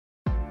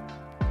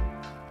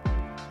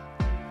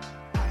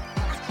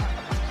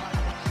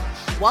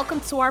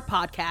Welcome to our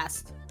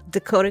podcast,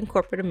 Decoding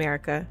Corporate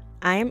America.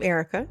 I am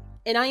Erica.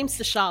 And I am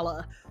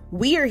Sashala.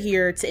 We are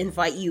here to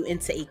invite you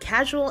into a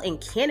casual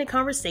and candid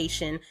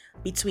conversation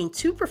between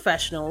two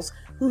professionals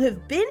who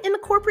have been in the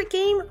corporate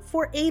game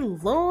for a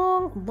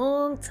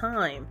long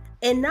time.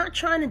 And not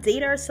trying to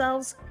date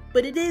ourselves,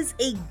 but it is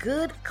a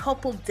good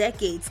couple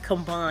decades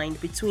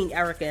combined between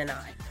Erica and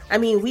I. I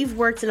mean, we've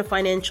worked in the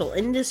financial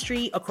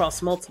industry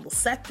across multiple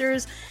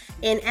sectors,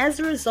 and as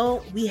a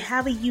result, we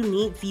have a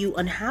unique view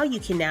on how you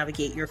can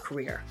navigate your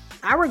career.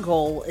 Our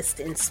goal is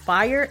to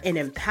inspire and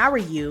empower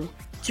you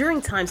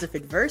during times of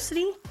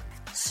adversity,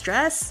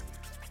 stress,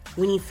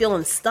 when you're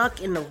feeling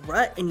stuck in the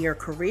rut in your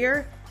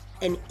career,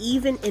 and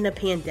even in a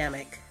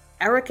pandemic.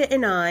 Erica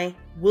and I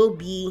will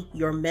be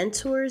your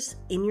mentors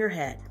in your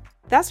head.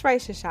 That's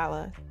right,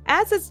 Shashala.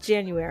 As it's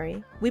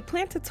January, we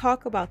plan to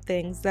talk about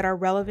things that are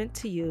relevant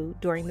to you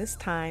during this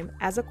time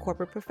as a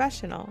corporate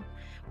professional.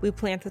 We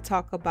plan to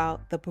talk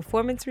about the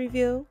performance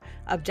review,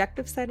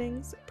 objective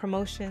settings,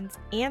 promotions,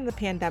 and the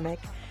pandemic,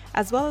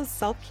 as well as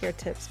self-care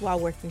tips while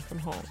working from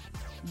home.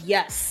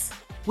 Yes,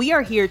 we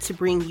are here to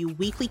bring you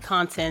weekly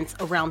content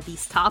around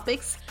these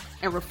topics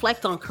and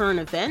reflect on current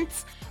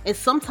events, and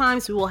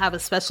sometimes we will have a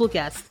special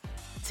guest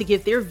to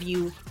give their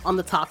view on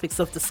the topics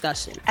of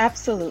discussion.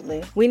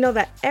 Absolutely. We know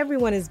that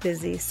everyone is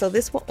busy, so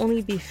this will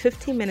only be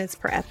 15 minutes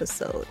per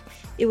episode.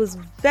 It was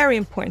very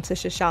important to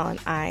Shashala and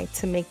I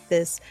to make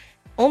this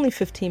only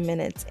 15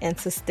 minutes and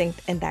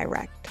succinct and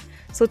direct.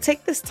 So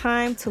take this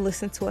time to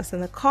listen to us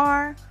in the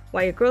car,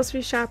 while you're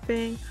grocery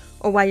shopping,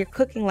 or while you're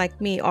cooking like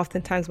me,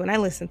 oftentimes when I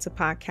listen to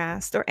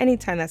podcasts, or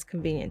anytime that's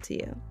convenient to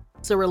you.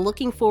 So we're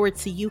looking forward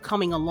to you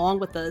coming along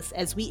with us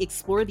as we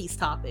explore these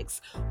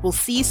topics. We'll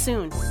see you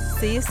soon.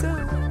 See you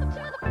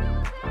soon.